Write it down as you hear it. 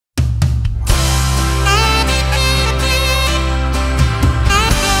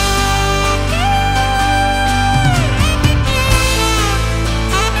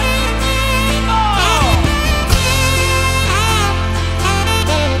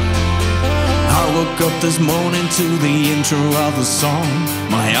woke up this morning to the intro of the song.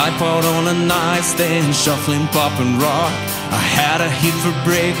 My iPod on a nightstand, shuffling pop and rock. I had a hit for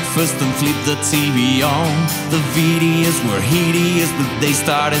breakfast and flipped the TV on. The videos were hideous, but they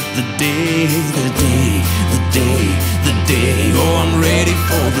started the day. The day, the day, the day. Oh, I'm ready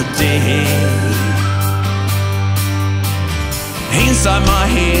for the day. Inside my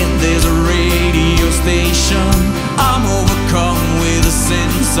head there's a radio station. I'm overcome with a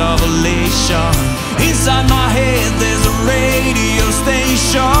sense of elation. Inside my head there's a radio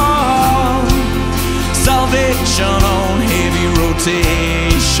station. Salvation on heavy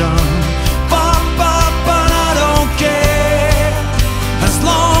rotation. Pop, pop, but I don't care, as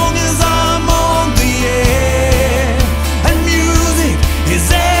long as I'm on the air. And music is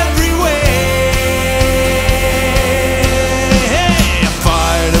everywhere. Hey, I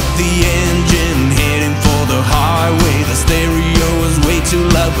fired up the engine, heading for the highway. The stereo is way too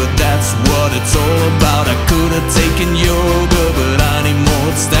loud, but that's what it's all about. I could have taken yoga, but I need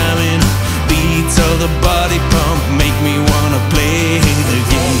more stamina. Beats of the body pump make me wanna play the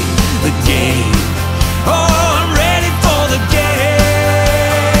game, the game. Oh, I'm ready for the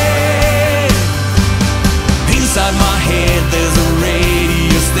game. Inside my head there's a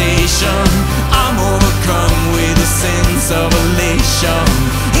radio station. I'm overcome with a sense of elation.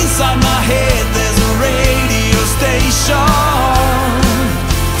 Inside my head there's a radio station.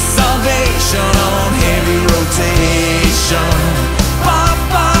 Salvation on heavy rotation. Pop,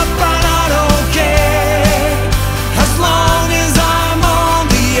 pop, but I don't care, as long as I'm on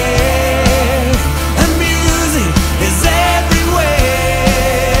the air. And music is everywhere.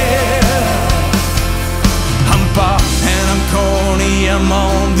 I'm pop and I'm corny, I'm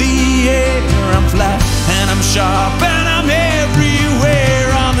on the air. I'm flat and I'm sharp and I'm everywhere.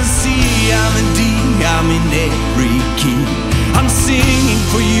 I'm in C, I'm in D, I'm in every key. I'm singing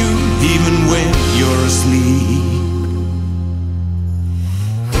for you even when you're asleep.